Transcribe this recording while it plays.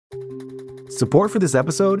Support for this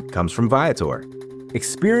episode comes from Viator.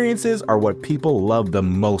 Experiences are what people love the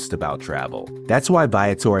most about travel. That's why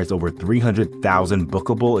Viator has over 300,000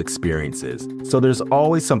 bookable experiences, so there's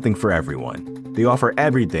always something for everyone. They offer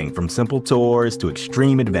everything from simple tours to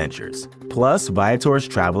extreme adventures. Plus, Viator's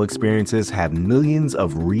travel experiences have millions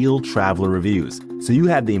of real traveler reviews, so you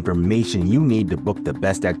have the information you need to book the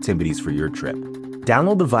best activities for your trip.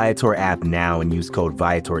 Download the Viator app now and use code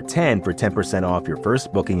Viator10 for 10% off your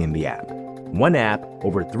first booking in the app. One app,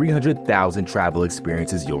 over 300,000 travel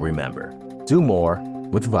experiences you'll remember. Do more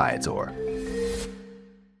with Viator.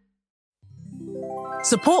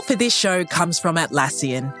 Support for this show comes from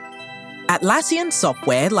Atlassian. Atlassian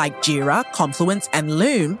software like Jira, Confluence, and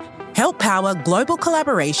Loom help power global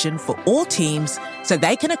collaboration for all teams so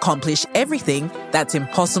they can accomplish everything that's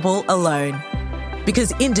impossible alone.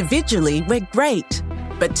 Because individually, we're great,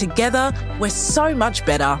 but together, we're so much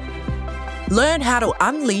better. Learn how to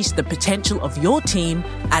unleash the potential of your team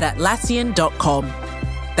at Atlassian.com.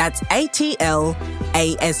 That's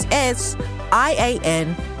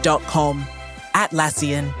Atlassian.com.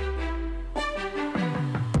 Atlassian.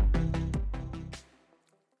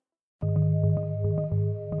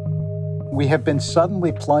 We have been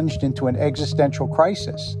suddenly plunged into an existential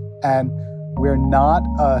crisis, and we're not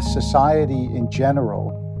a society in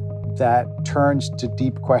general that turns to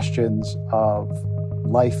deep questions of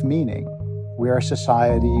life meaning. We're a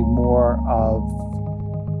society more of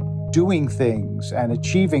doing things and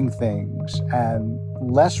achieving things and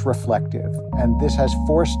less reflective. And this has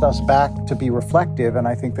forced us back to be reflective, and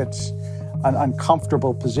I think that's an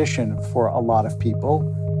uncomfortable position for a lot of people.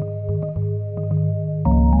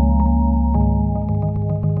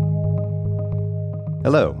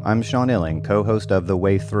 Hello, I'm Sean Illing, co-host of The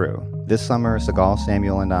Way Through. This summer, Segal,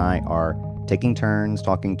 Samuel, and I are taking turns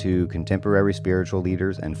talking to contemporary spiritual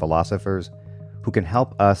leaders and philosophers who can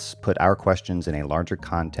help us put our questions in a larger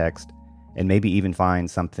context and maybe even find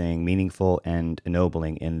something meaningful and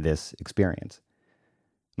ennobling in this experience.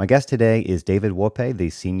 My guest today is David Wolpe, the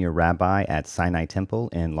senior rabbi at Sinai Temple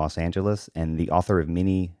in Los Angeles and the author of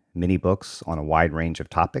many books on a wide range of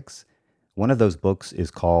topics. One of those books is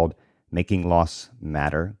called Making Loss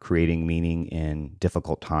Matter, Creating Meaning in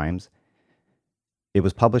Difficult Times. It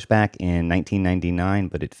was published back in 1999,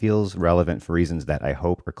 but it feels relevant for reasons that I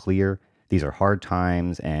hope are clear. These are hard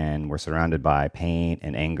times, and we're surrounded by pain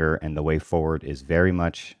and anger, and the way forward is very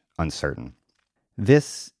much uncertain.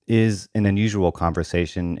 This is an unusual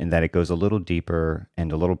conversation in that it goes a little deeper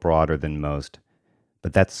and a little broader than most,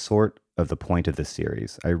 but that's sort of the point of this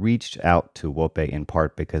series. I reached out to Wolpe in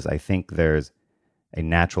part because I think there's a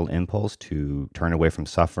natural impulse to turn away from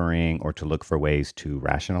suffering or to look for ways to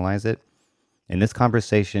rationalize it. In this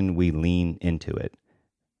conversation, we lean into it.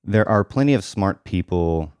 There are plenty of smart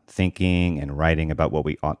people thinking and writing about what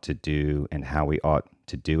we ought to do and how we ought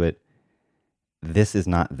to do it. This is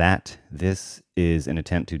not that. This is an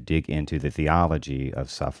attempt to dig into the theology of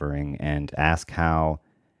suffering and ask how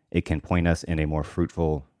it can point us in a more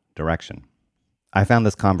fruitful direction. I found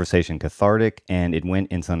this conversation cathartic, and it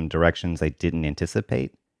went in some directions I didn't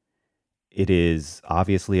anticipate. It is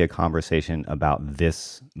obviously a conversation about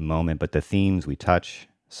this moment, but the themes we touch,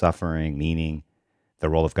 suffering, meaning, the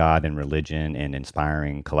role of God in religion, and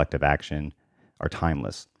inspiring collective action, are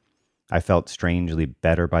timeless. I felt strangely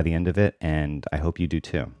better by the end of it, and I hope you do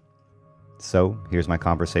too. So here's my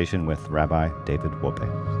conversation with Rabbi David Wolpe.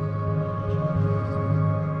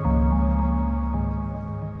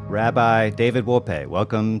 Rabbi David Wolpe,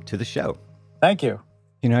 welcome to the show. Thank you.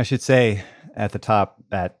 I should say at the top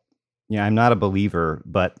that I'm not a believer,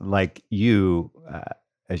 but like you,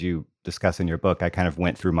 as you discuss in your book, I kind of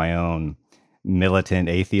went through my own militant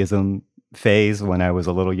atheism phase when I was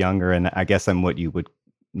a little younger, and I guess I'm what you would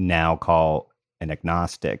now call an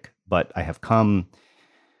agnostic, but I have come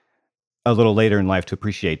a little later in life to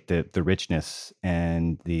appreciate the richness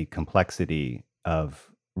and the complexity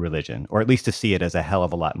of religion, or at least to see it as a hell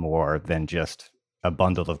of a lot more than just a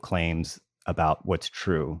bundle of claims about what's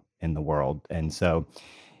true in the world. And so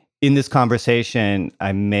in this conversation,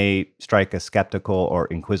 I may strike a skeptical or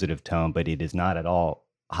inquisitive tone, but it is not at all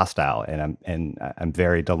hostile. And I'm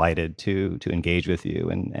very delighted to engage with you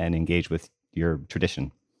and engage with your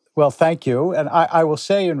tradition. Well, thank you. And I will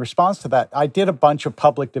say in response to that, I did a bunch of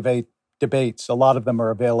public debates. A lot of them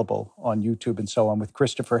are available on YouTube and so on with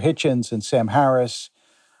Christopher Hitchens and Sam Harris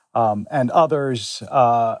and others.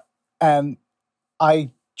 And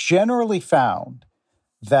I generally found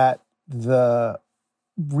that the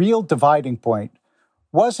real dividing point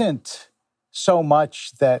wasn't so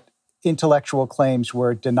much that intellectual claims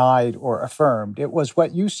were denied or affirmed. It was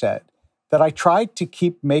what you said, that I tried to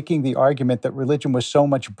keep making the argument that religion was so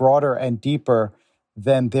much broader and deeper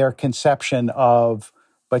than their conception of,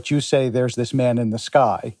 but you say there's this man in the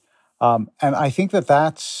sky. And I think that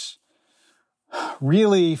that's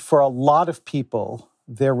really, for a lot of people,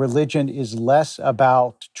 their religion is less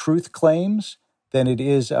about truth claims than it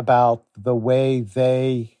is about the way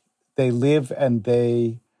they live and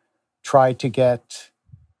they try to get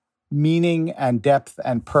meaning and depth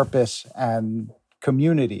and purpose and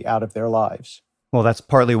community out of their lives. Well, that's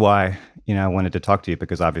partly why, I wanted to talk to you,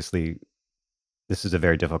 because obviously this is a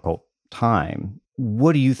very difficult time.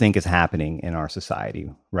 What do you think is happening in our society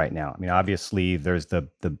right now? I mean, obviously there's the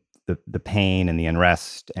pain and the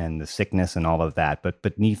unrest and the sickness and all of that, but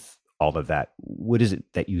beneath all of that, what is it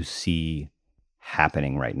that you see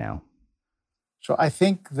happening right now? So I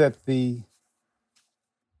think that the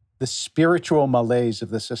spiritual malaise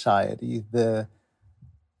of the society, the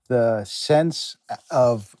sense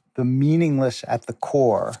of the meaningless at the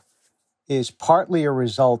core, is partly a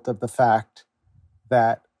result of the fact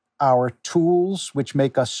that our tools, which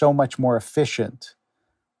make us so much more efficient,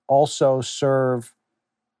 also serve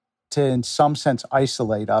to, in some sense,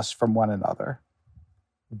 isolate us from one another.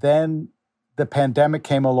 Then the pandemic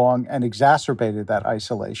came along and exacerbated that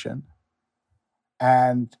isolation.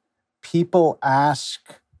 And people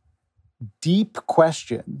ask deep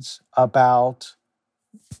questions about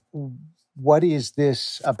what is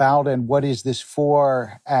this about and what is this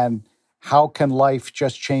for, and how can life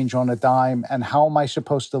just change on a dime, and how am I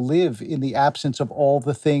supposed to live in the absence of all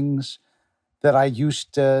the things that I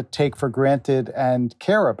used to take for granted and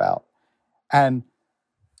care about. And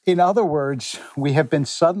in other words, we have been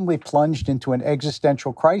suddenly plunged into an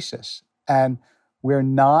existential crisis, and we're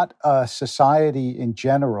not a society in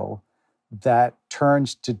general that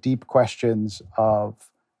turns to deep questions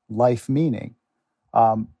of life meaning.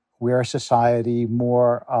 We're a society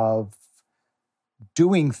more of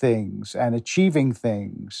doing things and achieving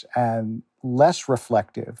things and less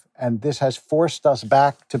reflective. And this has forced us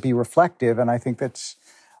back to be reflective. And I think that's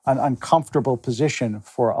an uncomfortable position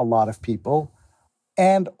for a lot of people.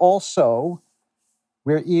 And also,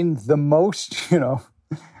 we're in the most,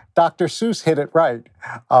 Dr. Seuss hit it right.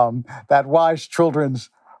 That wise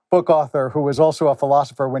children's book author who was also a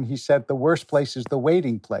philosopher, when he said the worst place is the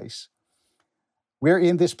waiting place. We're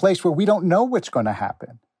in this place where we don't know what's going to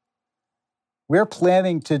happen. We're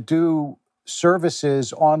planning to do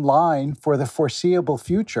services online for the foreseeable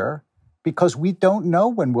future because we don't know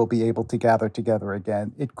when we'll be able to gather together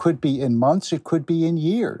again. It could be in months, it could be in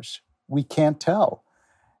years. We can't tell.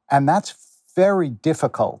 And that's very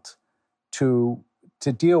difficult to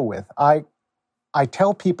deal with. I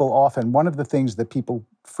tell people often, one of the things that people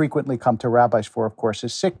frequently come to rabbis for, of course,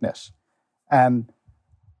 is sickness. And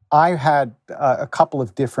I had a couple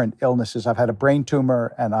of different illnesses. I've had a brain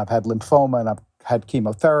tumor, and I've had lymphoma, and I've had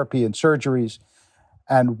chemotherapy and surgeries.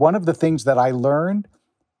 And one of the things that I learned,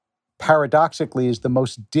 paradoxically, is the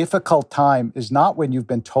most difficult time is not when you've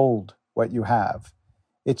been told what you have.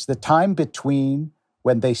 It's the time between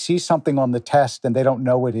when they see something on the test and they don't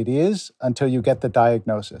know what it is until you get the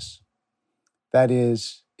diagnosis. That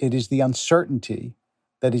is, it is the uncertainty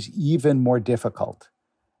that is even more difficult.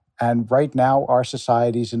 And right now, our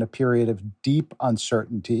society is in a period of deep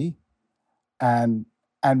uncertainty. And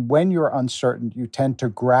when you're uncertain, you tend to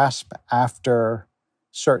grasp after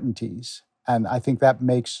certainties. And I think that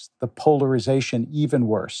makes the polarization even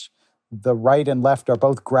worse. The right and left are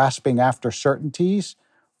both grasping after certainties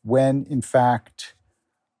when, in fact,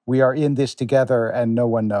 we are in this together and no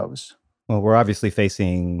one knows. Well, we're obviously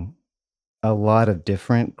facing a lot of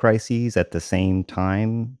different crises at the same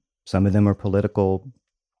time. Some of them are political.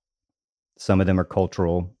 Some of them are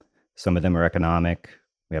cultural. Some of them are economic.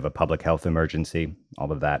 We have a public health emergency,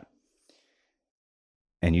 all of that.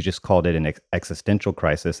 And you just called it an existential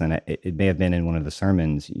crisis. And it may have been in one of the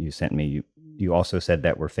sermons you sent me. You also said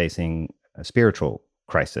that we're facing a spiritual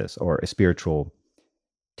crisis or a spiritual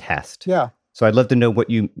test. Yeah. So I'd love to know what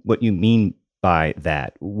you mean by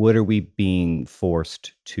that. What are we being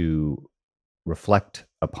forced to reflect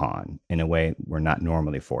upon in a way we're not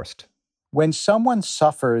normally forced? When someone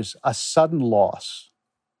suffers a sudden loss,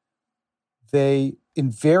 they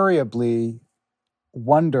invariably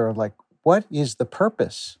wonder, what is the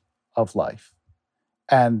purpose of life?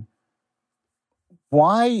 And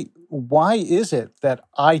why is it that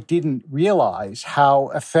I didn't realize how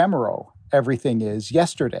ephemeral everything is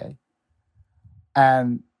yesterday?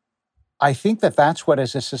 And I think that that's what,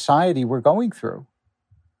 as a society, we're going through.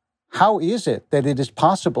 How is it that it is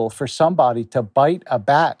possible for somebody to bite a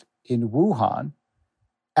bat in Wuhan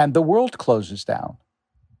and the world closes down?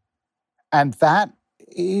 And that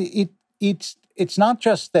it's it's not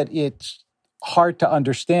just that it's hard to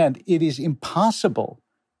understand, it is impossible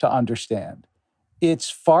to understand. It's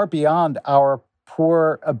far beyond our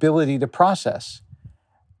poor ability to process.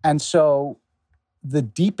 And so the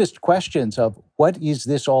deepest questions of what is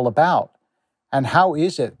this all about? And how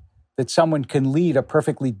is it that someone can lead a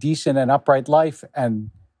perfectly decent and upright life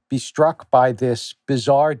and be struck by this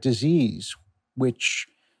bizarre disease, which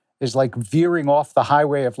is like veering off the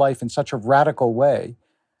highway of life in such a radical way?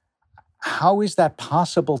 How is that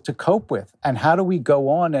possible to cope with? And how do we go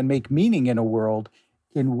on and make meaning in a world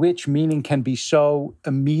in which meaning can be so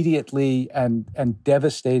immediately and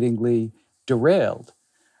devastatingly derailed?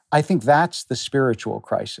 I think that's the spiritual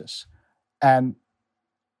crisis. And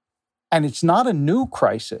it's not a new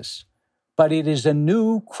crisis, but it is a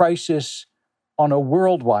new crisis on a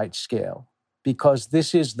worldwide scale, because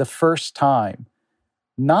this is the first time,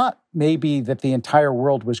 not maybe that the entire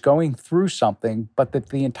world was going through something, but that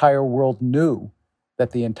the entire world knew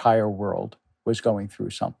that the entire world was going through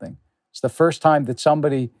something. It's the first time that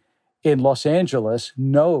somebody in Los Angeles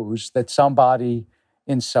knows that somebody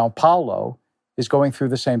in Sao Paulo is going through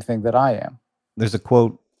the same thing that I am. There's a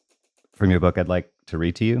quote from your book I'd like to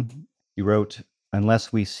read to you. You wrote,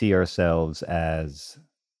 "Unless we see ourselves as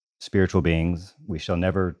spiritual beings, we shall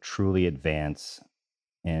never truly advance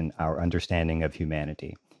in our understanding of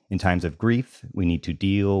humanity. In times of grief, we need to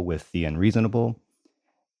deal with the unreasonable,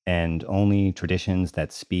 and only traditions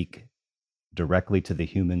that speak directly to the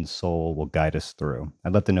human soul will guide us through."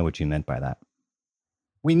 I'd love to know what you meant by that.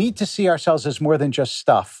 We need to see ourselves as more than just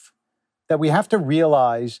stuff, that we have to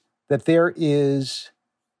realize that there is,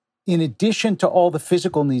 in addition to all the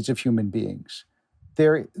physical needs of human beings,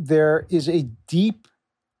 there is a deep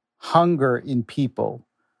hunger in people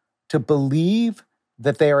to believe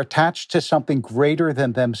that they are attached to something greater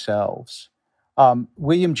than themselves.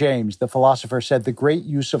 William James, the philosopher, said the great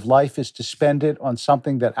use of life is to spend it on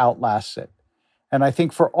something that outlasts it. And I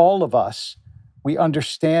think for all of us, we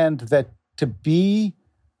understand that to be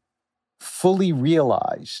fully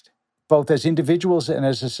realized, both as individuals and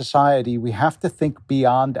as a society, we have to think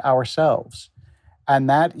beyond ourselves. And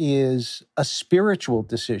that is a spiritual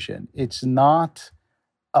decision. It's not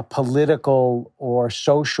a political or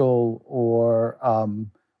social or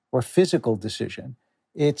physical decision.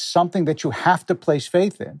 It's something that you have to place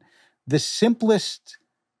faith in. The simplest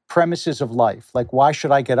premises of life, like why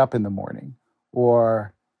should I get up in the morning?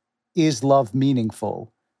 Or is love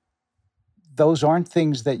meaningful? Those aren't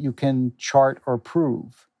things that you can chart or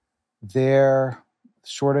prove. They're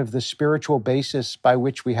sort of the spiritual basis by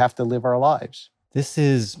which we have to live our lives. This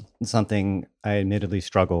is something I admittedly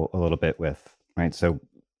struggle a little bit with, right? So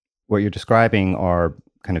what you're describing are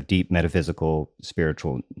kind of deep metaphysical,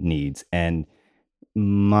 spiritual needs. And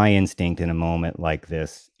my instinct in a moment like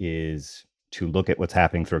this is to look at what's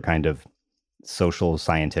happening through a kind of social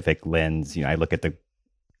scientific lens. I look at the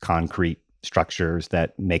concrete structures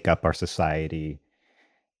that make up our society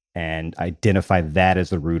and identify that as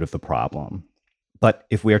the root of the problem. But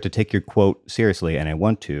if we are to take your quote seriously, and I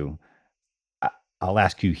want to, I'll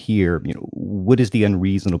ask you here, what is the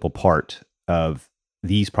unreasonable part of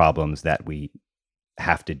these problems that we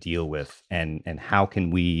have to deal with? And how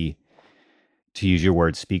can we, to use your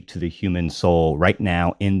words, speak to the human soul right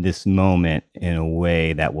now in this moment in a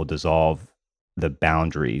way that will dissolve the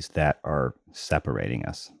boundaries that are separating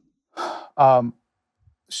us?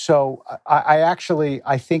 So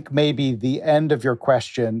I think maybe the end of your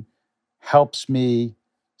question helps me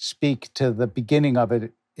speak to the beginning of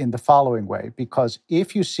it in the following way, because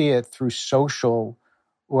if you see it through social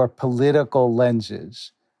or political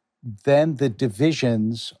lenses, then the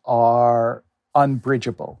divisions are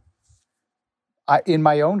unbridgeable. In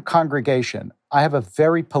my own congregation, I have a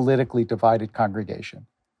very politically divided congregation.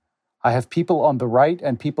 I have people on the right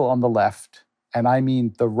and people on the left, and I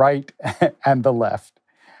mean the right and the left.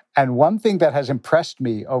 And one thing that has impressed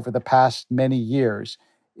me over the past many years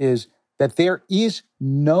is that there is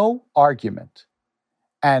no argument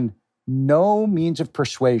and no means of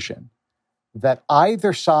persuasion that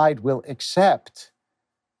either side will accept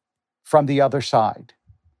from the other side.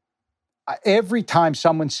 Every time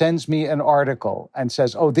someone sends me an article and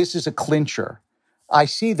says, oh, this is a clincher, I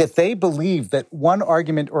see that they believe that one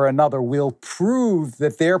argument or another will prove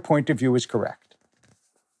that their point of view is correct.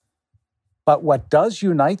 But what does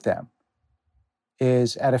unite them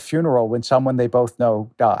is at a funeral when someone they both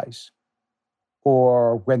know dies,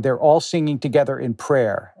 or when they're all singing together in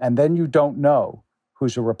prayer, and then you don't know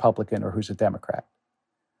who's a Republican or who's a Democrat,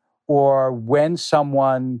 or when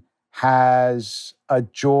someone has a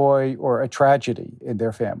joy or a tragedy in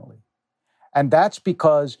their family. And that's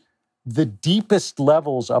because the deepest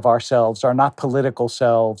levels of ourselves are not political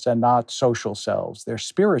selves and not social selves. They're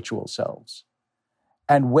spiritual selves.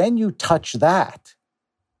 And when you touch that,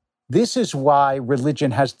 this is why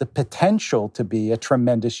religion has the potential to be a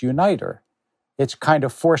tremendous uniter. It's kind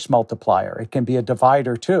of force multiplier. It can be a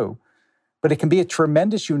divider too. But it can be a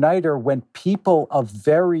tremendous uniter when people of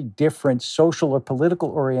very different social or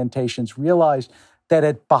political orientations realize that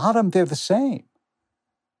at bottom they're the same.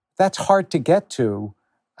 That's hard to get to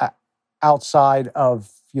outside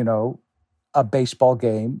of, a baseball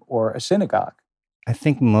game or a synagogue. I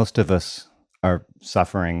think most of us are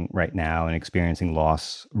suffering right now and experiencing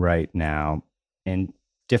loss right now in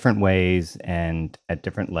different ways and at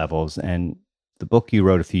different levels. And the book you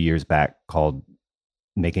wrote a few years back called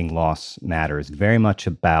Making Loss Matter is very much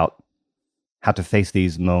about how to face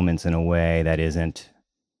these moments in a way that isn't,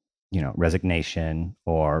 resignation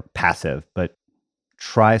or passive, but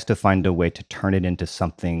tries to find a way to turn it into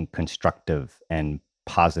something constructive and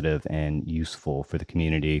positive and useful for the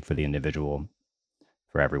community, for the individual,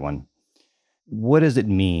 for everyone. What does it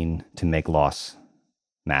mean to make loss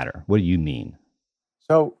matter? What do you mean?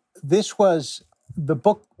 So the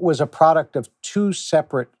book was a product of two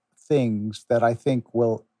separate things that I think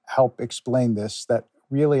will help explain this, that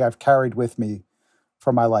really I've carried with me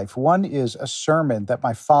for my life. One is a sermon that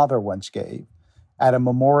my father once gave at a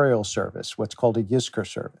memorial service, what's called a Yizkor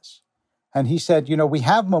service. And he said, we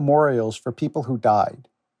have memorials for people who died,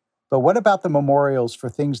 but what about the memorials for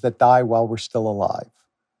things that die while we're still alive,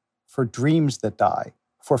 for dreams that die,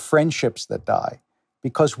 for friendships that die?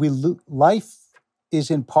 Because life is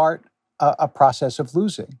in part a process of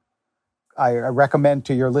losing. I recommend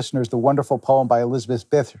to your listeners the wonderful poem by Elizabeth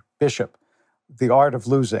Bishop, The Art of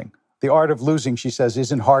Losing. The art of losing, she says,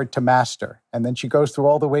 isn't hard to master. And then she goes through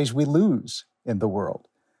all the ways we lose in the world.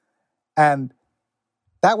 And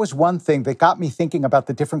that was one thing that got me thinking about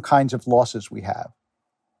the different kinds of losses we have.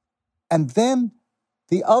 And then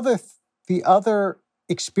the other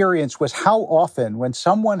experience was how often when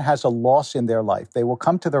someone has a loss in their life, they will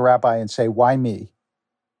come to the rabbi and say, "Why me?"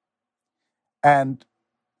 And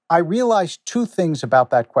I realized two things about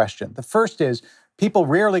that question. The first is people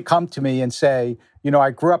rarely come to me and say,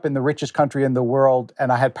 I grew up in the richest country in the world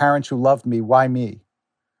and I had parents who loved me. Why me?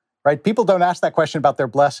 Right? People don't ask that question about their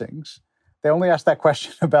blessings. They only ask that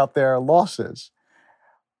question about their losses.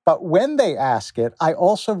 But when they ask it, I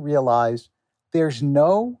also realize there's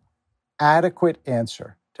no adequate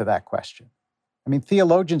answer to that question. I mean,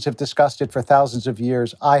 theologians have discussed it for thousands of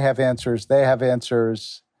years. I have answers, they have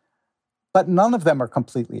answers, but none of them are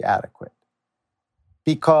completely adequate.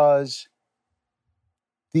 Because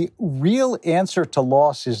the real answer to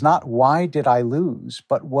loss is not why did I lose,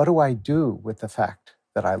 but what do I do with the fact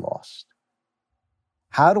that I lost?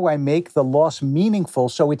 How do I make the loss meaningful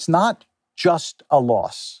so it's not just a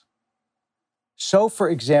loss? So, for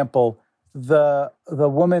example, the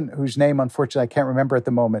woman whose name, unfortunately, I can't remember at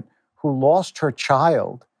the moment, who lost her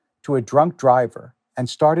child to a drunk driver and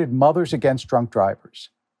started Mothers Against Drunk Drivers.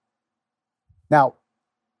 Now,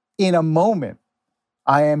 in a moment,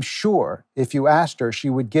 I am sure if you asked her, she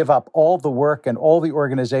would give up all the work and all the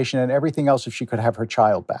organization and everything else if she could have her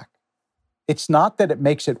child back. It's not that it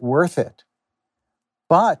makes it worth it,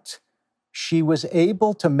 but she was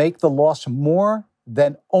able to make the loss more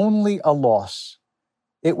than only a loss.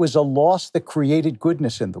 It was a loss that created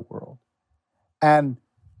goodness in the world. And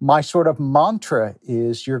my sort of mantra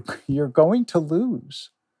is you're going to lose.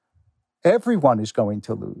 Everyone is going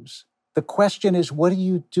to lose. The question is, what do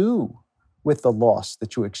you do with the loss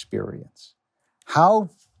that you experience? How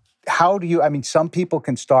do you, some people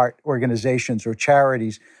can start organizations or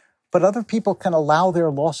charities, but other people can allow their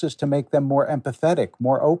losses to make them more empathetic,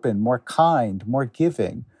 more open, more kind, more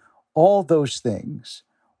giving, all those things.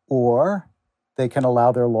 Or they can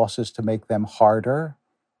allow their losses to make them harder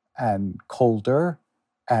and colder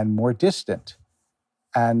and more distant.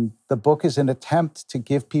 And the book is an attempt to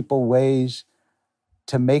give people ways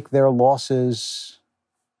to make their losses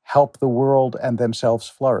help the world and themselves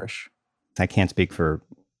flourish. I can't speak for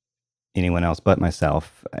anyone else but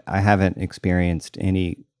myself. I haven't experienced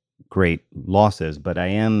any great losses, but I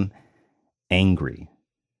am angry.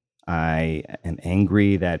 I am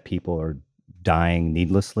angry that people are dying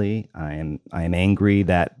needlessly. I am angry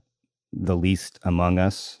that the least among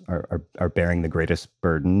us are bearing the greatest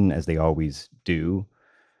burden, as they always do.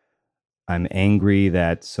 I'm angry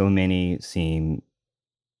that so many seem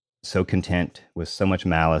so content with so much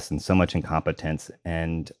malice and so much incompetence.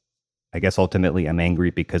 And I guess ultimately I'm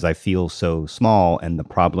angry because I feel so small and the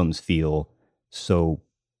problems feel so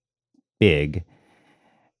big.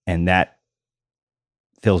 And that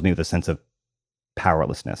fills me with a sense of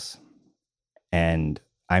powerlessness. And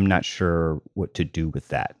I'm not sure what to do with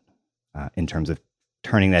that in terms of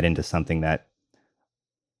turning that into something that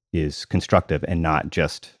is constructive and not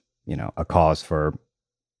just, a cause for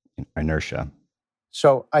inertia.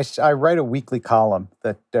 So I write a weekly column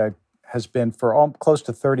that has been for close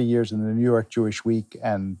to 30 years in the New York Jewish Week,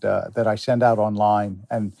 and that I send out online.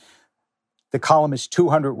 And the column is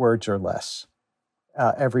 200 words or less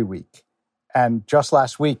every week. And just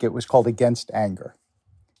last week, it was called Against Anger.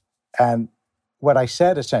 And what I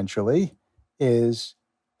said essentially is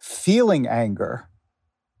feeling anger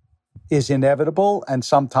is inevitable and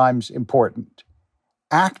sometimes important.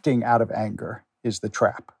 Acting out of anger is the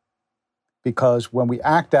trap. Because when we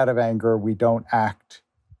act out of anger, we don't act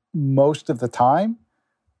most of the time.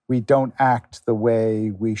 We don't act the way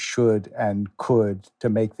we should and could to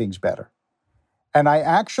make things better. And I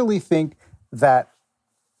actually think that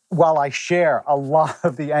while I share a lot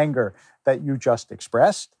of the anger that you just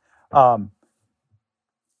expressed,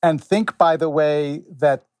 and think, by the way,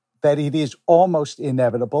 that it is almost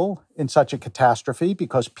inevitable in such a catastrophe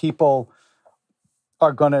because people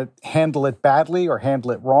are going to handle it badly or handle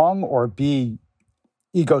it wrong or be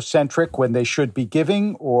egocentric when they should be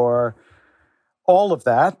giving or all of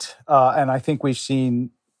that. And I think we've seen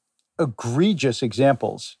egregious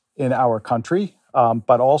examples in our country,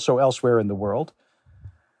 but also elsewhere in the world.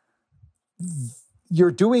 You're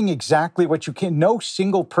doing exactly what you can. No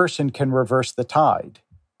single person can reverse the tide,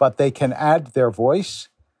 but they can add their voice.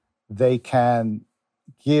 They can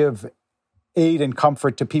give aid and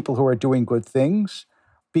comfort to people who are doing good things.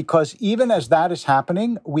 Because even as that is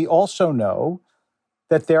happening, we also know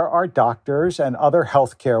that there are doctors and other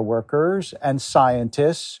healthcare workers and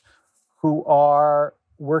scientists who are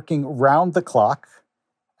working round the clock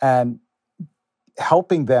and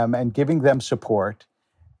helping them and giving them support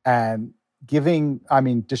and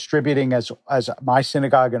distributing as my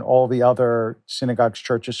synagogue and all the other synagogues,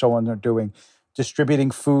 churches, so on are doing,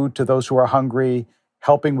 distributing food to those who are hungry,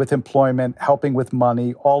 helping with employment, helping with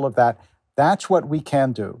money, all of that. That's what we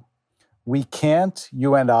can do. We can't,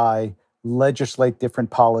 you and I, legislate different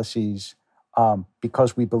policies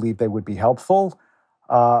because we believe they would be helpful,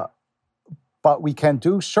 but we can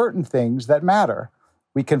do certain things that matter.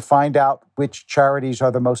 We can find out which charities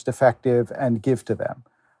are the most effective and give to them.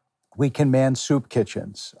 We can man soup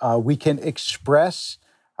kitchens. We can express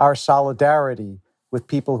our solidarity with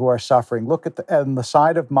people who are suffering. Look on the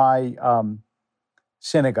side of my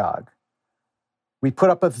synagogue. We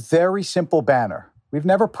put up a very simple banner. We've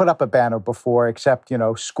never put up a banner before except,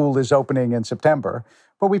 school is opening in September.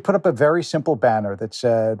 But we put up a very simple banner that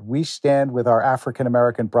said, we stand with our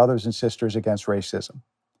African-American brothers and sisters against racism.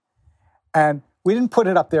 And we didn't put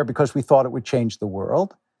it up there because we thought it would change the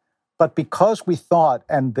world, but because we thought,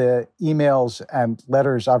 and the emails and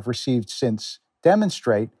letters I've received since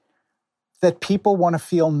demonstrate, that people want to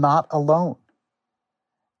feel not alone.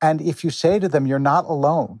 And if you say to them, you're not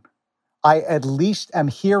alone, I at least am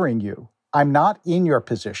hearing you. I'm not in your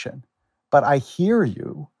position, but I hear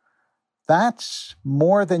you. That's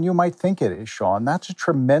more than you might think it is, Sean. That's a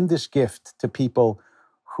tremendous gift to people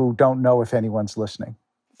who don't know if anyone's listening.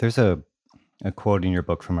 There's a quote in your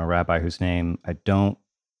book from a rabbi whose name I don't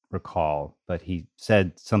recall, but he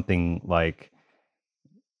said something like,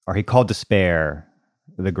 or he called despair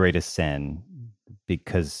the greatest sin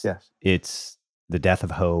because it's the death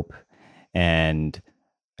of hope and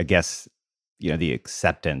I guess, the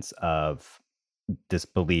acceptance of this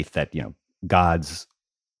belief that, God's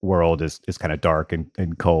world is kind of dark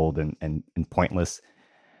and cold and pointless.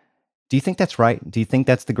 Do you think that's right? Do you think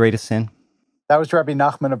that's the greatest sin? That was Rabbi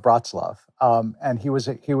Nachman of Bratslav, and he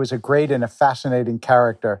was a great and a fascinating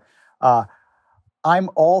character. I'm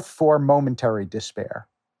all for momentary despair.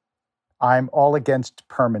 I'm all against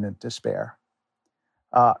permanent despair.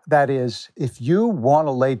 That is, if you want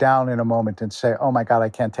to lay down in a moment and say, oh my God, I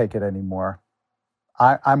can't take it anymore,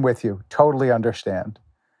 I'm with you, totally understand.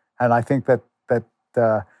 And I think that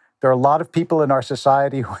there are a lot of people in our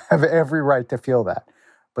society who have every right to feel that.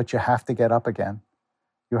 But you have to get up again.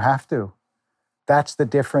 You have to. That's the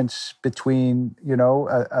difference between,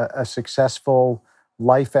 a successful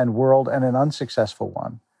life and world and an unsuccessful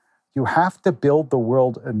one. You have to build the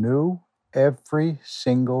world anew every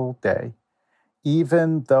single day,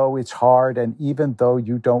 even though it's hard and even though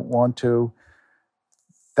you don't want to.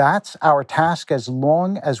 That's our task as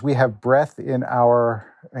long as we have breath in our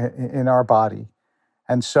body.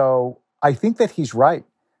 And so I think that he's right,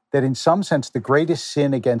 that in some sense the greatest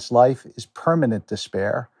sin against life is permanent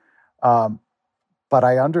despair. But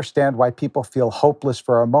I understand why people feel hopeless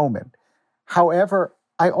for a moment. However,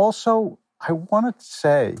 I want to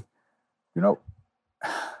say, there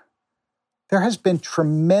has been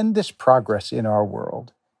tremendous progress in our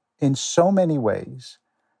world in so many ways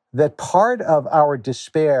that part of our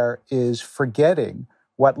despair is forgetting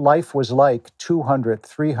what life was like 200,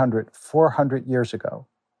 300, 400 years ago.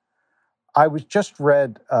 I was just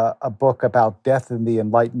read a book about death and the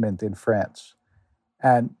Enlightenment in France.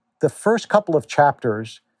 And the first couple of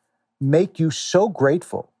chapters make you so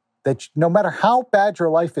grateful that no matter how bad your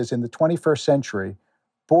life is in the 21st century,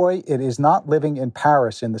 boy, it is not living in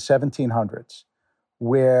Paris in the 1700s,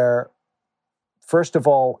 where, first of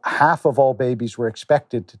all, half of all babies were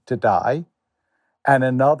expected to die, and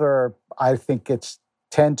another, I think it's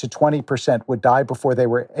 10 to 20% would die before they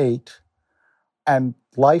were 8. And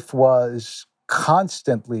life was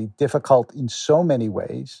constantly difficult in so many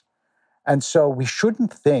ways. And so we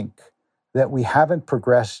shouldn't think that we haven't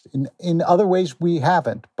progressed. In other ways, we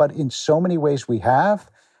haven't, but in so many ways we have,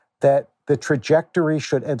 that the trajectory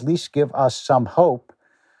should at least give us some hope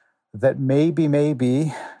that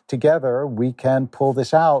maybe together we can pull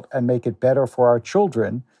this out and make it better for our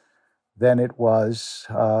children than it was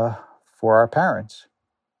for our parents.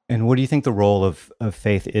 And what do you think the role of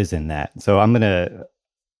faith is in that? So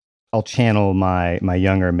I'll channel my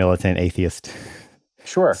younger militant atheist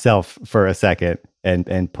self for a second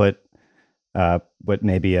and put what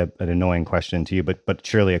may be an annoying question to you, but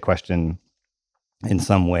surely a question in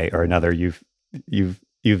some way or another you've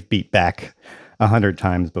beat back 100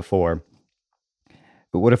 times before.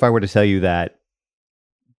 But what if I were to tell you that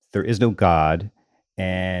there is no God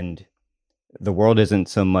and the world isn't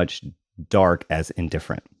so much dark as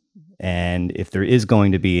indifferent? And if there is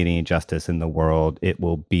going to be any injustice in the world, it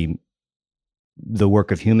will be the work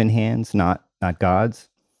of human hands, not God's.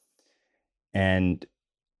 And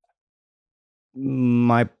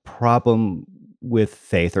my problem with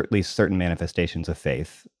faith, or at least certain manifestations of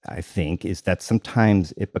faith, I think, is that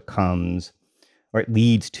sometimes it becomes, or it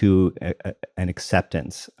leads to an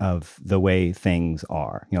acceptance of the way things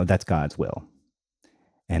are. That's God's will.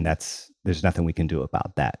 And there's nothing we can do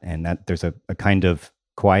about that. And that there's a kind of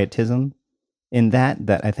quietism in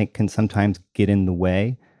that I think can sometimes get in the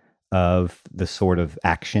way of the sort of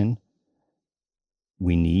action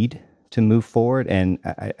we need to move forward. And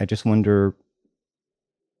I just wonder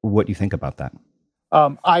what you think about that.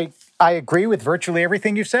 I agree with virtually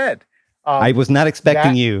everything you said. I was not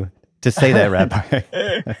expecting you to say that, Rabbi.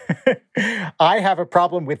 I have a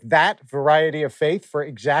problem with that variety of faith for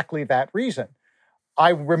exactly that reason. I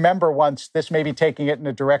remember once, this may be taking it in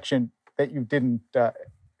a direction that you didn't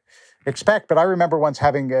expect, but I remember once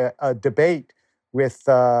having a debate with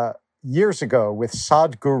years ago with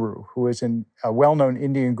Sadhguru, who is a well-known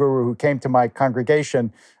Indian guru who came to my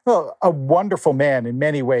congregation. Well, a wonderful man in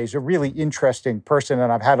many ways, a really interesting person,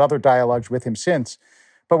 and I've had other dialogues with him since.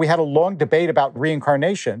 But we had a long debate about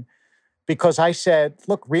reincarnation because I said,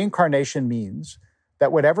 look, reincarnation means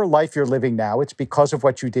that whatever life you're living now, it's because of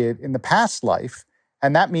what you did in the past life.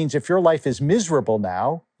 And that means if your life is miserable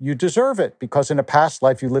now, you deserve it because in a past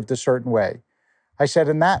life you lived a certain way. I said,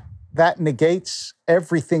 and that negates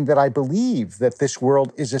everything that I believe, that this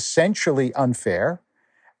world is essentially unfair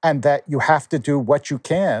and that you have to do what you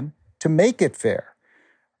can to make it fair.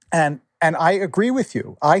 And I agree with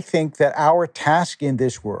you. I think that our task in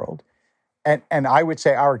this world, and I would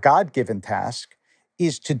say our God-given task,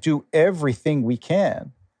 is to do everything we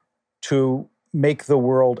can to make the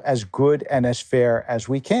world as good and as fair as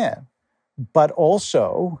we can, but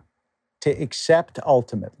also to accept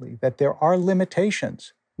ultimately that there are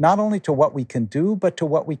limitations, not only to what we can do, but to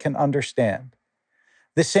what we can understand.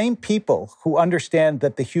 The same people who understand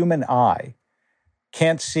that the human eye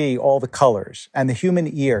can't see all the colors and the human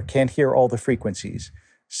ear can't hear all the frequencies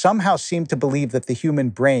somehow seem to believe that the human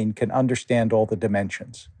brain can understand all the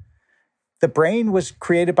dimensions. The brain was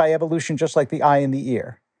created by evolution just like the eye and the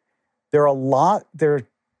ear. There are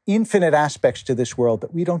infinite aspects to this world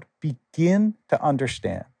that we don't begin to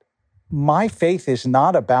understand. My faith is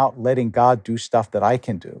not about letting God do stuff that I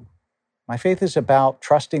can do. My faith is about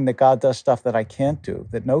trusting that God does stuff that I can't do,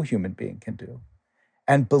 that no human being can do,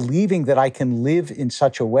 and believing that I can live in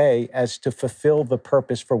such a way as to fulfill the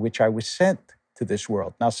purpose for which I was sent to this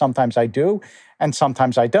world. Now, sometimes I do, and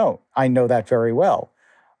sometimes I don't. I know that very well.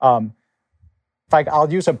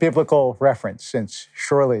 I'll use a biblical reference, since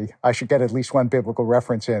surely I should get at least one biblical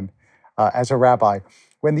reference in as a rabbi.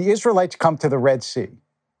 When the Israelites come to the Red Sea,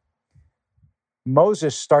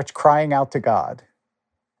 Moses starts crying out to God.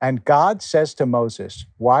 And God says to Moses,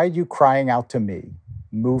 "Why are you crying out to me?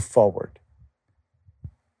 Move forward."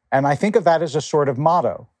 And I think of that as a sort of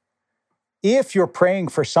motto. If you're praying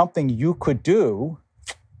for something you could do,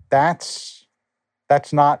 that's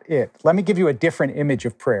not it. Let me give you a different image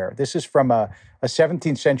of prayer. This is from a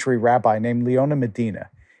 17th century rabbi named Leona Medina.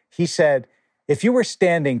 He said, If you were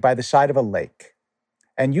standing by the side of a lake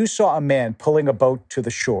and you saw a man pulling a boat to the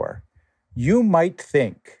shore, you might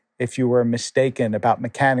think, if you were mistaken about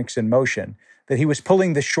mechanics in motion, that he was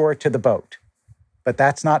pulling the shore to the boat. But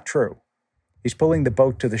that's not true. He's pulling the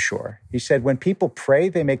boat to the shore. He said, when people pray,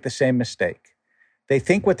 they make the same mistake. They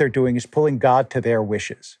think what they're doing is pulling God to their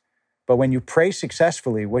wishes. But when you pray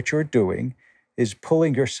successfully, what you're doing is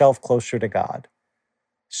pulling yourself closer to God.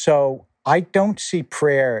 So I don't see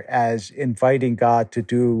prayer as inviting God to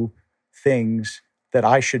do things that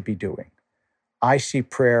I should be doing. I see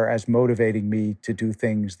prayer as motivating me to do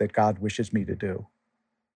things that God wishes me to do.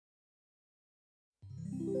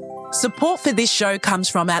 Support for this show comes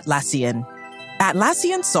from Atlassian.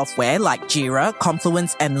 Atlassian software like Jira,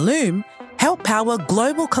 Confluence, and Loom help power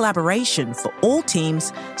global collaboration for all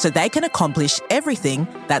teams so they can accomplish everything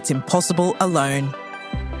that's impossible alone.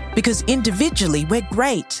 Because individually we're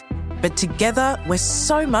great, but together we're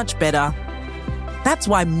so much better. That's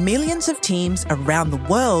why millions of teams around the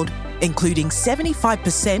world, including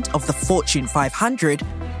 75% of the Fortune 500,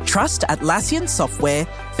 trust Atlassian software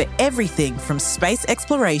for everything from space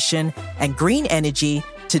exploration and green energy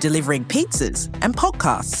to delivering pizzas and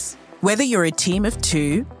podcasts. Whether you're a team of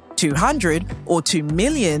 2, 200, or 2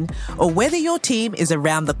 million, or whether your team is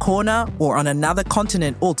around the corner or on another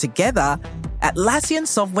continent altogether, Atlassian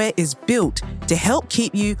software is built to help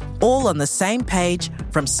keep you all on the same page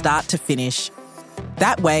from start to finish.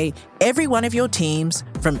 That way, every one of your teams,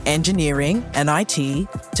 from engineering and IT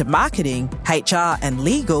to marketing, HR, and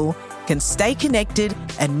legal, can stay connected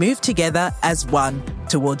and move together as one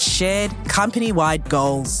towards shared company-wide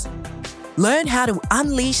goals. Learn how to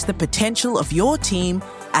unleash the potential of your team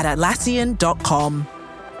at Atlassian.com.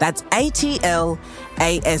 That's Atlassian.com.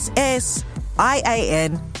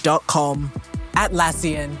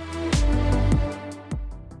 Atlassian.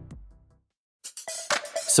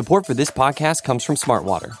 Support for this podcast comes from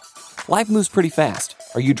Smartwater. Life moves pretty fast.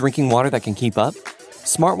 Are you drinking water that can keep up?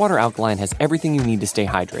 Smartwater Alkaline has everything you need to stay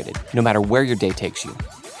hydrated, no matter where your day takes you.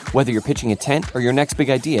 Whether you're pitching a tent or your next big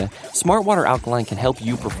idea, Smartwater Alkaline can help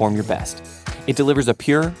you perform your best. It delivers a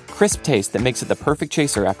pure, crisp taste that makes it the perfect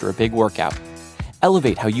chaser after a big workout.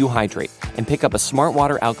 Elevate how you hydrate and pick up a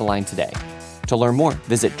Smartwater Alkaline today. To learn more,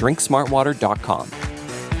 visit drinksmartwater.com.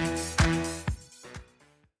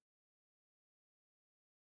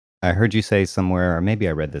 I heard you say somewhere, or maybe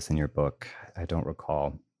I read this in your book, I don't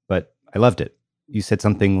recall, but I loved it. You said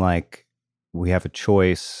something like, we have a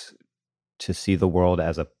choice to see the world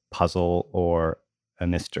as a puzzle or a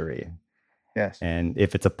mystery. Yes. And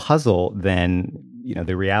if it's a puzzle, then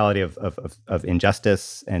the reality of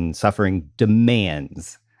injustice and suffering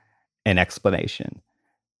demands an explanation.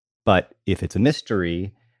 But if it's a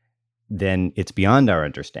mystery, then it's beyond our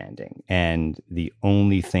understanding. And the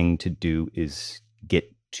only thing to do is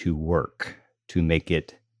get to work to make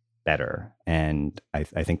it better. And I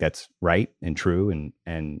think that's right and true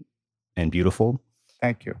and beautiful.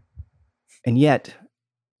 Thank you. And yet,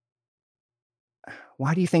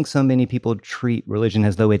 why do you think so many people treat religion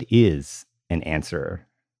as though it is an answer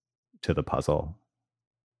to the puzzle?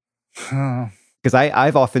 Because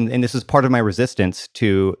I've often, and this is part of my resistance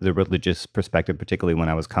to the religious perspective, particularly when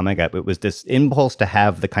I was coming up, it was this impulse to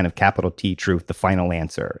have the kind of capital T truth, the final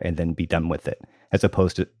answer, and then be done with it, as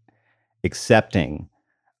opposed to accepting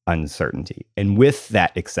uncertainty. And with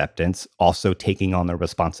that acceptance, also taking on the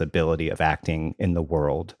responsibility of acting in the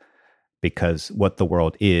world, because what the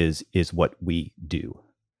world is what we do.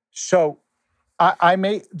 So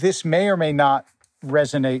this may or may not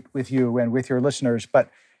resonate with you and with your listeners, but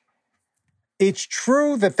it's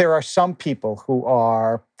true that there are some people who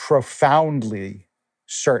are profoundly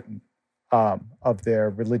certain of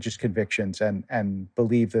their religious convictions and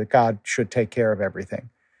believe that God should take care of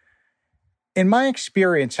everything. In my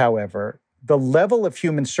experience, however, the level of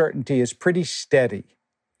human certainty is pretty steady.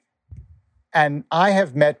 And I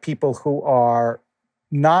have met people who are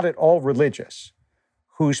not at all religious,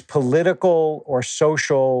 whose political or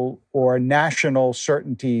social or national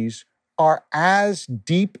certainties are as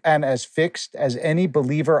deep and as fixed as any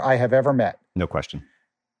believer I have ever met. No question.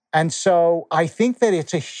 And so I think that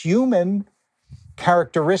it's a human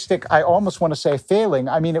characteristic. I almost want to say failing.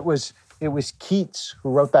 I mean, it was Keats who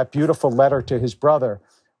wrote that beautiful letter to his brother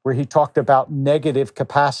where he talked about negative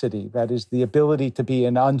capacity, that is the ability to be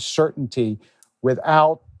in uncertainty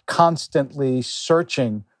without constantly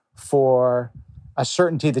searching for a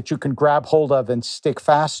certainty that you can grab hold of and stick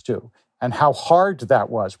fast to, and how hard that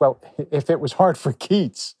was. Well, if it was hard for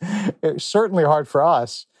Keats, it's certainly hard for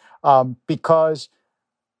us, because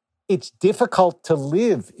it's difficult to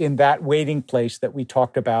live in that waiting place that we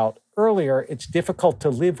talked about earlier. It's difficult to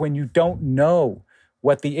live when you don't know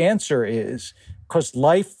what the answer is, because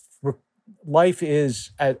life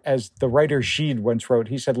is, as the writer Gide once wrote,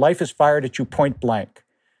 he said, life is fired at you point blank.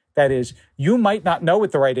 That is, you might not know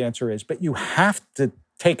what the right answer is, but you have to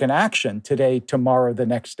take an action today, tomorrow, the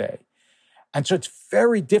next day. And so it's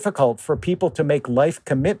very difficult for people to make life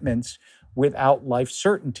commitments without life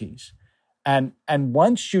certainties. And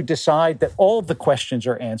once you decide that all of the questions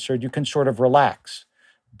are answered, you can sort of relax.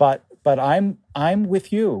 But I'm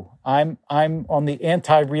with you. I'm on the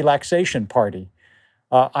anti-relaxation party.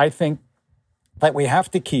 I think that we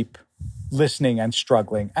have to keep listening and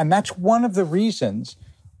struggling. And that's one of the reasons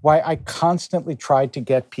why I constantly try to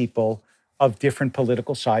get people of different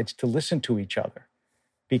political sides to listen to each other,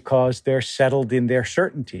 because they're settled in their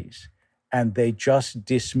certainties and they just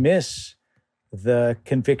dismiss the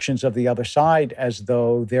convictions of the other side as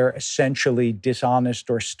though they're essentially dishonest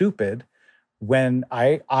or stupid, when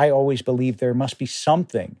I always believe there must be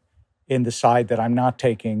something in the side that I'm not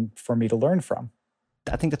taking for me to learn from.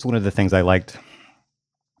 I think that's one of the things I liked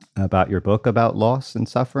about your book about loss and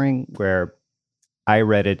suffering, where I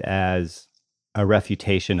read it as a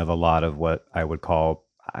refutation of a lot of what I would call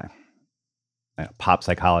pop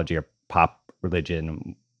psychology or pop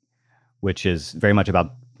religion, which is very much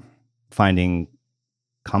about finding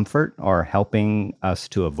comfort or helping us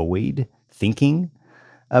to avoid thinking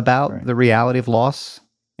about the reality of loss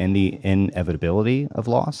and the inevitability of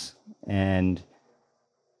loss. And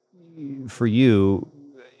for you,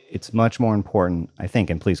 it's much more important, I think,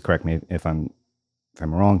 and please correct me if I'm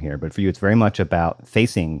wrong here, but for you, it's very much about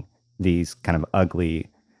facing these kind of ugly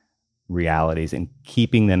realities and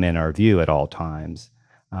keeping them in our view at all times,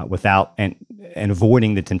 without and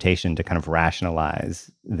avoiding the temptation to kind of rationalize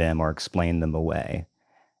them or explain them away,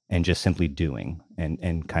 and just simply doing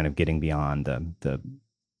and kind of getting beyond the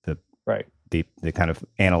kind of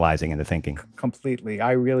analyzing and the thinking. Completely.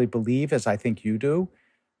 I really believe, as I think you do,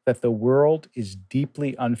 that the world is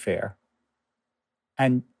deeply unfair.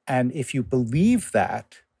 And if you believe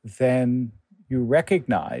that, then you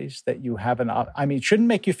recognize that you have it shouldn't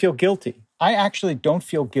make you feel guilty. I actually don't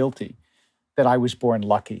feel guilty that I was born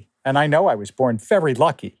lucky. And I know I was born very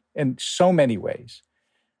lucky in so many ways.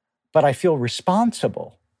 But I feel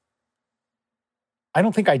responsible. I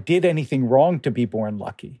don't think I did anything wrong to be born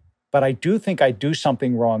lucky. But I do think I do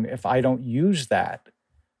something wrong if I don't use that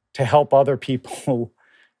to help other people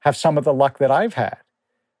have some of the luck that I've had.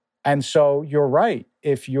 And so you're right.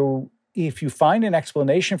 If you find an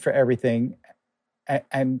explanation for everything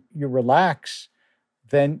and you relax,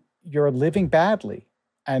 then you're living badly.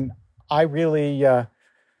 And I really,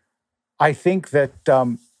 I think that,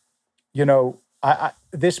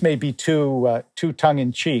 this may be too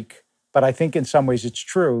tongue-in-cheek, but I think in some ways it's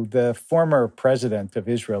true. The former president of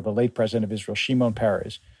Israel, the late president of Israel, Shimon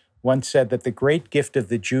Peres, once said that the great gift of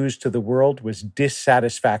the Jews to the world was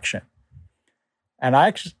dissatisfaction. And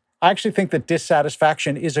I actually think that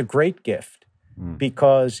dissatisfaction is a great gift,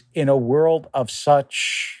 because in a world of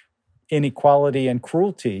such inequality and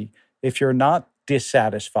cruelty, if you're not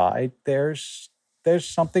dissatisfied, there's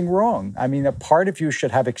something wrong. I mean, a part of you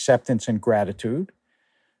should have acceptance and gratitude,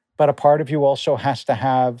 but a part of you also has to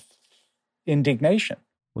have indignation.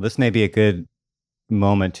 Well, this may be a good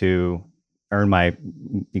moment to earn my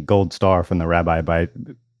gold star from the rabbi by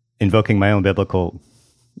invoking my own biblical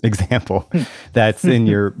example that's in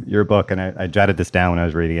your book. And I jotted this down when I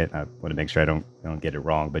was reading it. I want to make sure I don't get it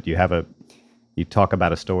wrong. But you talk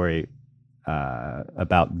about a story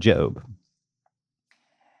about Job.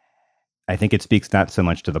 I think it speaks not so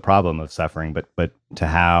much to the problem of suffering, but to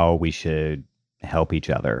how we should help each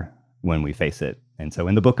other when we face it. And so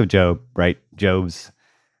in the book of Job, right, Job's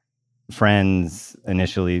friends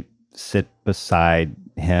initially sit beside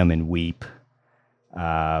him and weep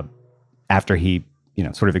after he,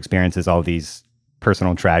 sort of experiences all these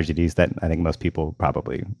personal tragedies that I think most people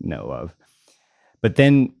probably know of. But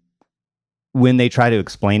then when they try to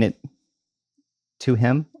explain it to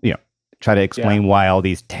him, try to explain why all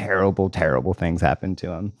these terrible, terrible things happened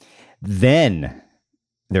to him, then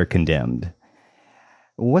they're condemned.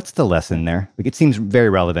 What's the lesson there? It seems very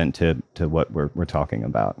relevant to what we're talking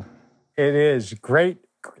about. It is great.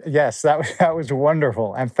 Yes, that was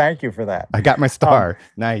wonderful, and thank you for that. I got my star.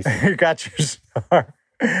 Nice. You got your star.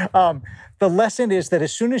 The lesson is that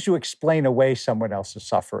as soon as you explain away someone else's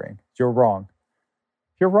suffering, you're wrong.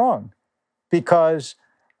 You're wrong, because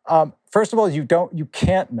first of all, you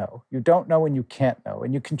can't know. You don't know and you can't know,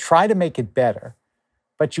 and you can try to make it better,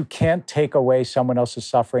 but you can't take away someone else's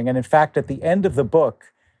suffering. And in fact, at the end of the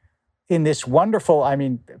book, in this wonderful,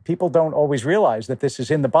 people don't always realize that this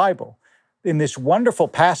is in the Bible. In this wonderful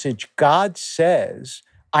passage, God says,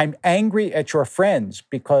 I'm angry at your friends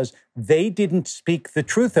because they didn't speak the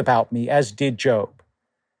truth about me, as did Job.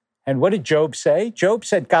 And what did Job say? Job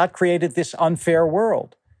said, God created this unfair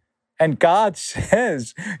world. And God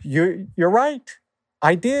says, you're right,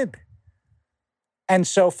 I did. And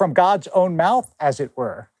so from God's own mouth, as it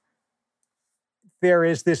were, there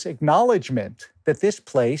is this acknowledgement that this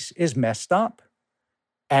place is messed up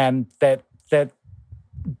and that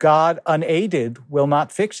God unaided will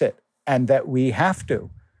not fix it and that we have to.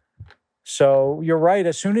 So you're right.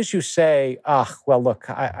 As soon as you say, well, look,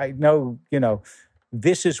 I know,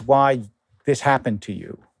 this is why this happened to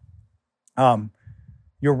you.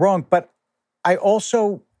 You're wrong. But I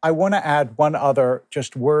want to add one other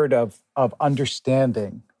just word of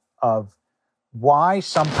understanding of why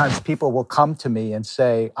sometimes people will come to me and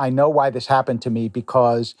say, I know why this happened to me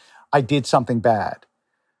because I did something bad.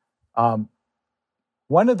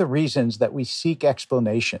 One of the reasons that we seek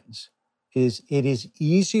explanations is it is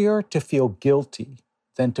easier to feel guilty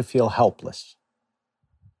than to feel helpless.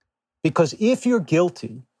 Because if you're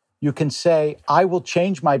guilty, you can say, I will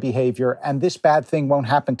change my behavior and this bad thing won't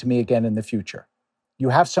happen to me again in the future. You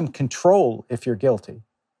have some control if you're guilty.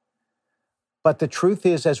 But the truth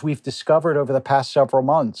is, as we've discovered over the past several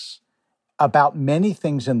months, about many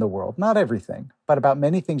things in the world, not everything, but about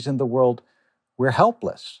many things in the world, we're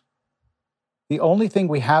helpless. The only thing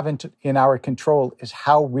we have in our control is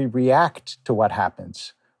how we react to what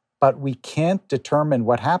happens, but we can't determine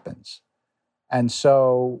what happens. And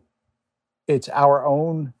so it's our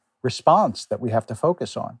own response that we have to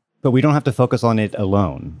focus on. But we don't have to focus on it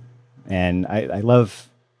alone. And I love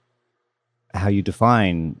how you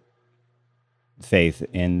define faith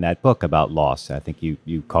in that book about loss. I think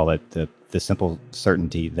you call it the simple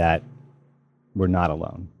certainty that we're not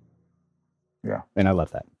alone. Yeah. And I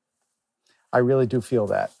love that. I really do feel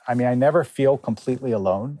that. I mean, I never feel completely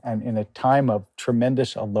alone. And in a time of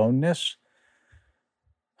tremendous aloneness,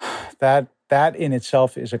 that in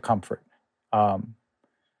itself is a comfort.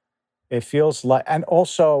 It feels like, and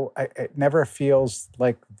also it never feels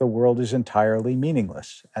like the world is entirely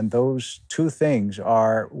meaningless. And those two things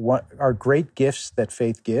are great gifts that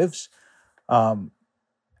faith gives. And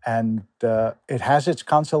it has its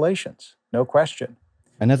consolations, no question.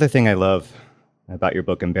 Another thing I love about your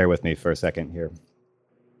book, and bear with me for a second here,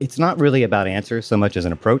 it's not really about answers so much as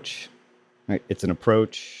an approach. Right? It's an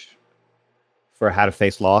approach for how to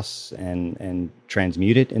face loss and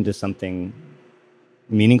transmute it into something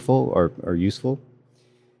meaningful or useful.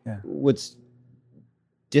 Yeah. What's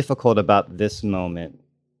difficult about this moment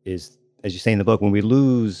is, as you say in the book, when we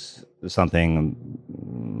lose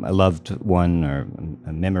something, a loved one or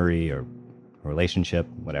a memory or a relationship,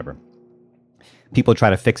 whatever, people try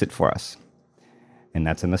to fix it for us. And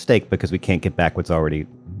that's a mistake because we can't get back what's already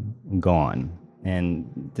gone.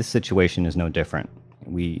 And this situation is no different.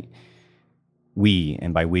 We,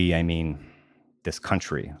 and by we, I mean this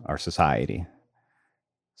country, our society,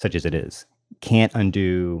 such as it is, can't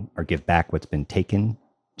undo or give back what's been taken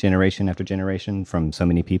generation after generation from so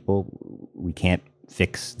many people. We can't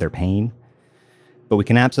fix their pain, but we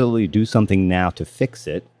can absolutely do something now to fix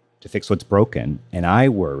it, to fix what's broken. And I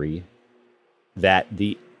worry that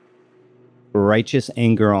the righteous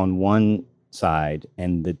anger on one side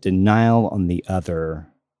and the denial on the other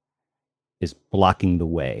is blocking the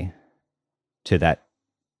way to that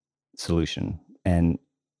solution. And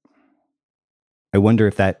I wonder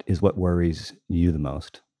if that is what worries you the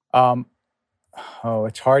most.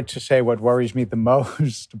 It's hard to say what worries me the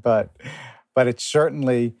most, but it's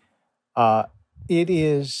certainly, it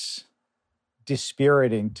is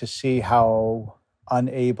dispiriting to see how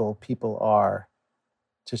unable people are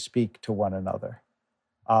to speak to one another.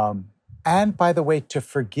 And by the way, to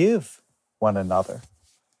forgive one another.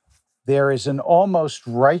 There is an almost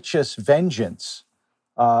righteous vengeance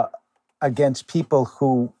against people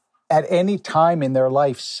who at any time in their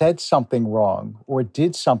life said something wrong or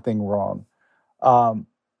did something wrong,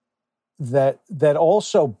 that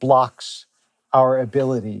also blocks our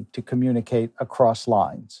ability to communicate across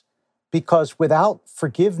lines. Because without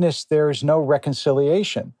forgiveness, there is no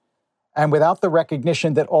reconciliation. And without the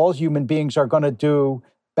recognition that all human beings are going to do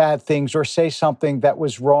bad things or say something that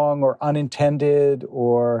was wrong or unintended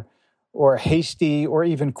or hasty or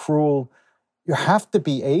even cruel, you have to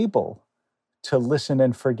be able to listen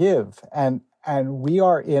and forgive. And we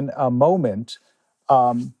are in a moment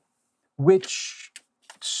which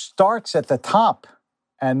starts at the top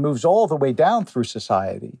and moves all the way down through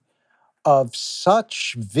society of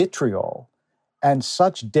such vitriol and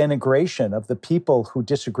such denigration of the people who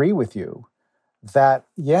disagree with you that,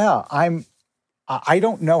 I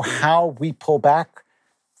don't know how we pull back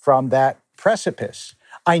from that precipice.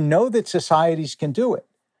 I know that societies can do it.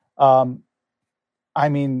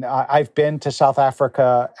 I've been to South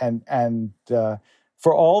Africa, and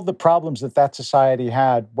for all the problems that society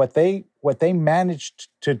had, what they managed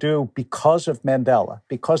to do because of Mandela,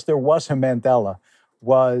 because there was a Mandela,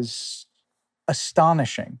 was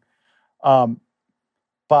astonishing.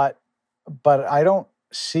 But I don't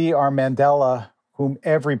see our Mandela, whom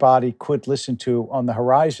everybody could listen to, on the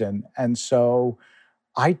horizon, and so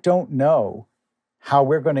I don't know how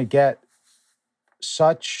we're going to get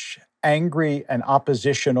such angry and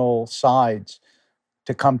oppositional sides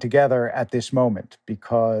to come together at this moment,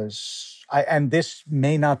 because this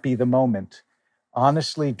may not be the moment.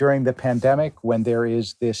 Honestly, during the pandemic, when there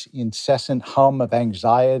is this incessant hum of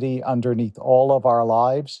anxiety underneath all of our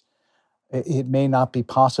lives, it may not be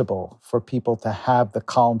possible for people to have the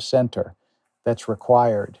calm center that's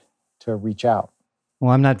required to reach out.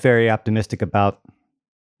 Well, I'm not very optimistic about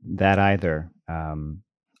that either.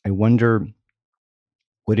 I wonder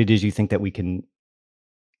what it is you think that we can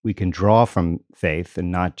draw from faith,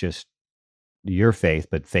 and not just your faith,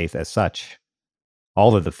 but faith as such,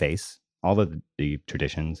 all of the faiths, all of the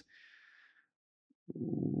traditions,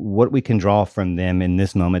 what we can draw from them in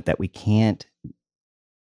this moment that we can't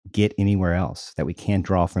get anywhere else, that we can't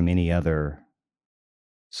draw from any other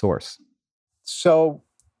source. So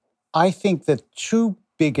I think the two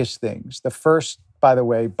biggest things, the first, by the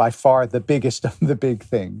way, by far the biggest of the big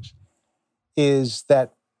things, is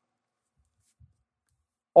that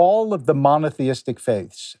all of the monotheistic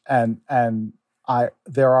faiths, and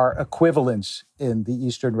there are equivalents in the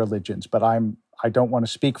Eastern religions, but I don't want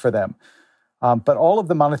to speak for them. But all of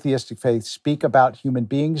the monotheistic faiths speak about human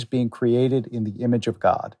beings being created in the image of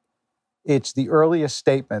God. It's the earliest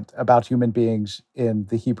statement about human beings in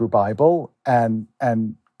the Hebrew Bible, and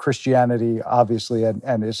Christianity, obviously,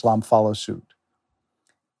 and Islam follow suit.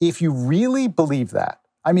 If you really believe that,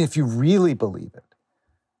 if you really believe it,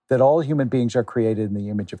 that all human beings are created in the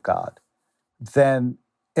image of God, then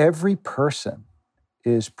every person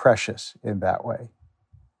is precious in that way.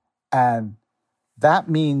 And that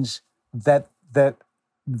means that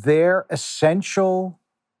their essential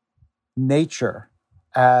nature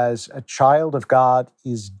as a child of God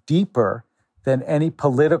is deeper than any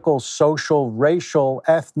political, social, racial,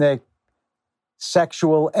 ethnic,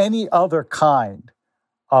 sexual, any other kind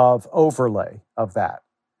of overlay of that.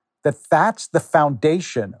 That's the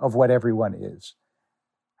foundation of what everyone is.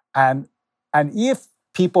 And if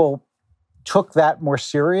people took that more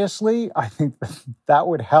seriously, I think that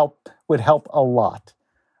would help a lot.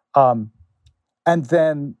 And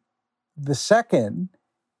then the second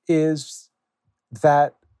is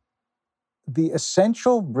that the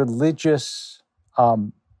essential religious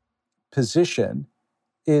position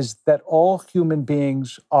is that all human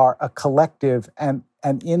beings are a collective and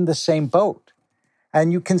in the same boat.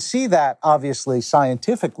 And you can see that, obviously,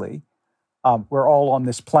 scientifically. We're all on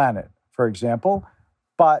this planet, for example.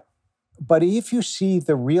 But if you see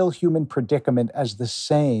the real human predicament as the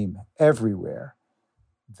same everywhere,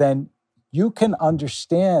 then you can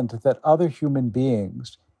understand that other human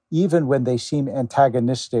beings, even when they seem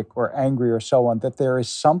antagonistic or angry or so on, that there is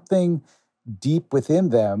something deep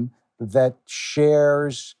within them that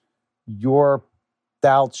shares your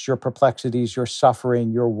doubts, your perplexities, your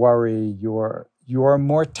suffering, your worry, your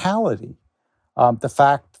mortality, the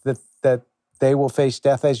fact that they will face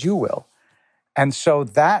death as you will. And so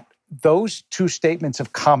those two statements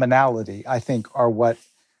of commonality, I think, are what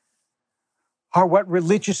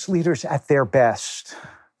religious leaders at their best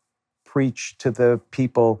preach to the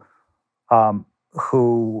people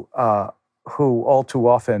who all too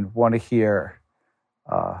often want to hear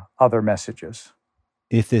other messages.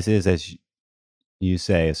 If this is, as you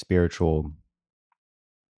say, a spiritual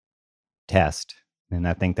test, and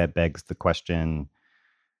I think that begs the question,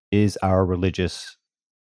 is our religious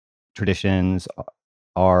traditions,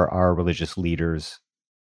 are our religious leaders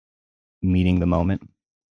meeting the moment?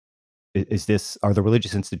 Are the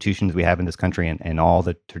religious institutions we have in this country and all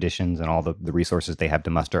the traditions and all the resources they have to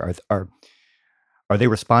muster, are they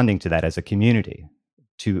responding to that as a community?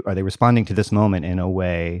 Are they responding to this moment in a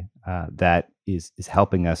way that is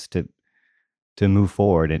helping us to move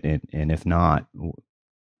forward? And if not,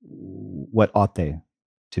 what ought they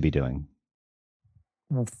to be doing?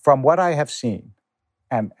 From what I have seen,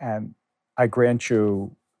 and I grant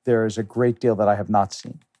you there is a great deal that I have not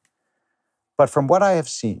seen, but from what I have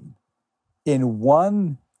seen, in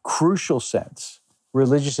one crucial sense,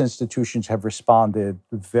 religious institutions have responded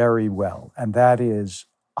very well, and that is,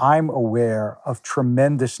 I'm aware of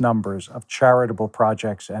tremendous numbers of charitable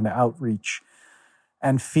projects and outreach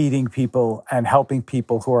and feeding people and helping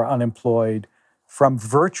people who are unemployed from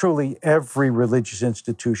virtually every religious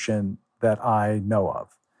institution that I know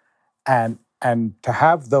of. And to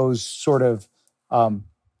have those sort of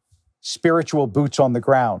spiritual boots on the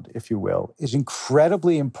ground, if you will, is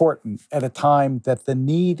incredibly important at a time that the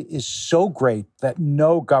need is so great that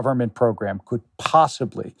no government program could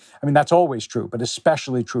possibly, I mean, that's always true, but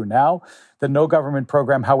especially true now, that no government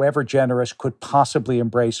program, however generous, could possibly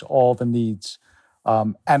embrace all the needs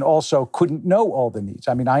and also couldn't know all the needs.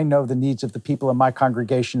 I mean, I know the needs of the people in my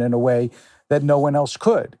congregation in a way that no one else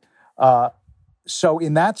could. So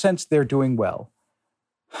in that sense, they're doing well.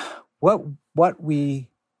 What we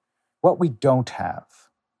don't have,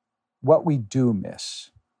 what we do miss,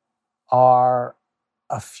 are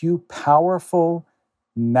a few powerful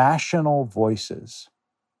national voices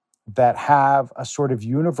that have a sort of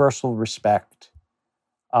universal respect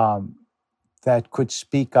that could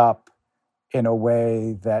speak up in a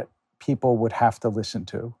way that people would have to listen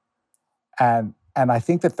to. And I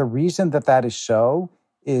think that the reason that that is so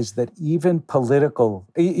is that even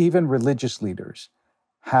religious leaders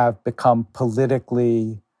have become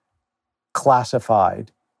politically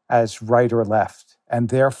classified as right or left, and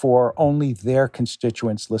therefore only their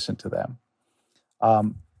constituents listen to them.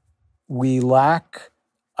 We lack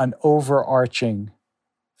an overarching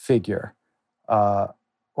figure or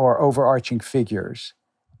overarching figures,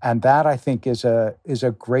 and that I think is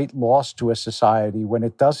a great loss to a society when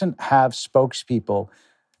it doesn't have spokespeople,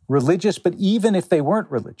 religious, but even if they weren't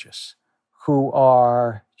religious, who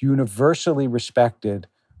are universally respected,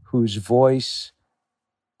 whose voice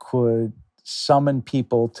could summon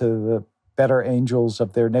people to the better angels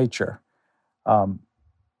of their nature. And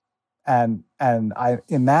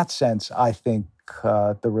in that sense, I think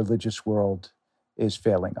the religious world is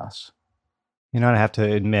failing us. You know, I have to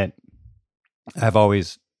admit, I've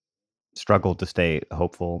always struggled to stay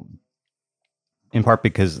hopeful, in part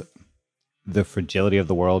because the fragility of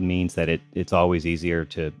the world means that it's always easier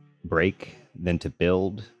to break than to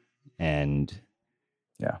build. And,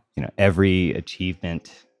 every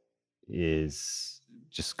achievement is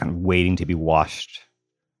just kind of waiting to be washed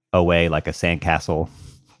away like a sandcastle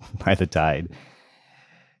by the tide.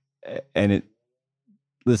 And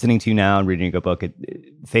listening to you now and reading your book,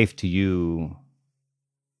 faith to you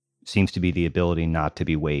seems to be the ability not to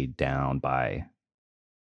be weighed down by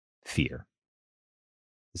fear.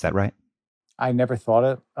 Is that right? I never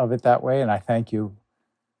thought of it that way, and I thank you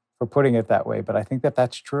for putting it that way, but I think that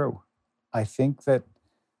that's true. I think that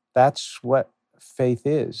that's what faith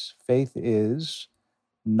is. Faith is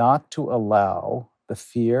not to allow the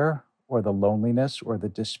fear or the loneliness or the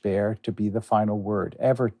despair to be the final word,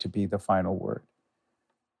 ever to be the final word.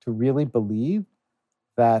 To really believe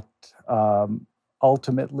that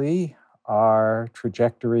ultimately our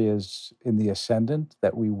trajectory is in the ascendant,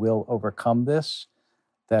 that we will overcome this,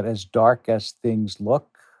 that as dark as things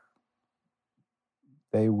look,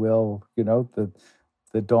 they will,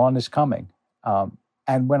 the dawn is coming.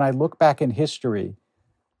 And when I look back in history,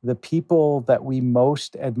 the people that we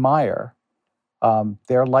most admire,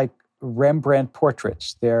 they're like Rembrandt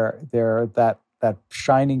portraits. They're that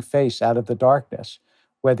shining face out of the darkness.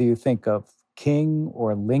 Whether you think of King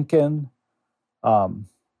or Lincoln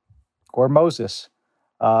or Moses,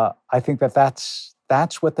 I think that's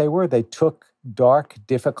what they were. They took dark,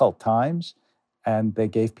 difficult times and they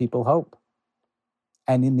gave people hope.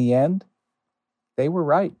 And in the end, they were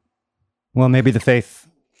right. Well, maybe the faith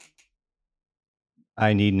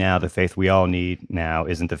I need now, the faith we all need now,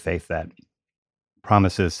 isn't the faith that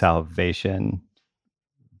promises salvation,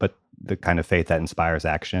 but the kind of faith that inspires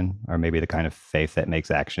action, or maybe the kind of faith that makes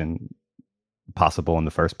action possible in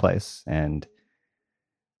the first place. And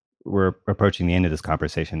we're approaching the end of this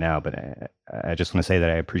conversation now, but I just want to say that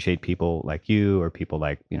I appreciate people like you, or people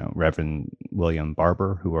like, Reverend William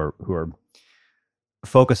Barber, who are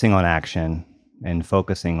focusing on action and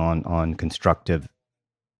focusing on constructive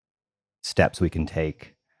steps we can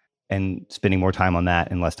take, and spending more time on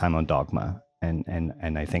that and less time on dogma.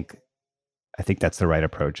 And I think that's the right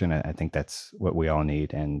approach, and I think that's what we all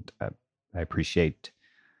need. And I appreciate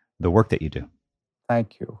the work that you do.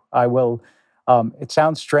 Thank you. I will. It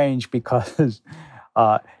sounds strange because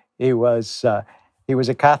he was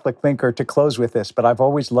a Catholic thinker, to close with this, but I've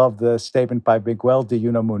always loved the statement by Miguel de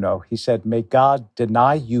Unamuno. He said, "May God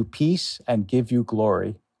deny you peace and give you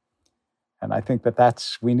glory." And I think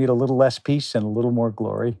we need a little less peace and a little more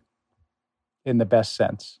glory in the best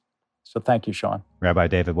sense. So thank you, Sean. Rabbi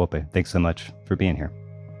David Wolpe, thanks so much for being here.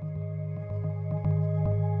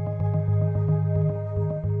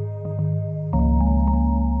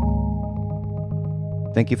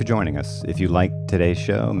 Thank you for joining us. If you liked today's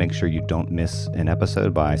show, make sure you don't miss an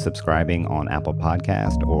episode by subscribing on Apple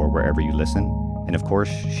Podcast or wherever you listen. And of course,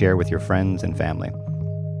 share with your friends and family.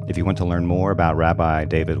 If you want to learn more about Rabbi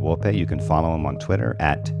David Wolpe, you can follow him on Twitter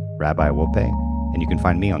at Rabbi Wolpe, and you can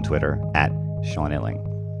find me on Twitter at Sean Illing.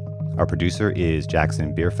 Our producer is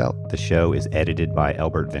Jackson Bierfeld. The show is edited by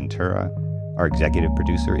Elbert Ventura. Our executive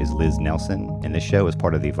producer is Liz Nelson, and this show is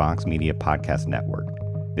part of the Vox Media Podcast Network.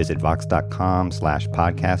 Visit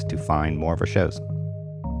vox.com/podcast to find more of our shows.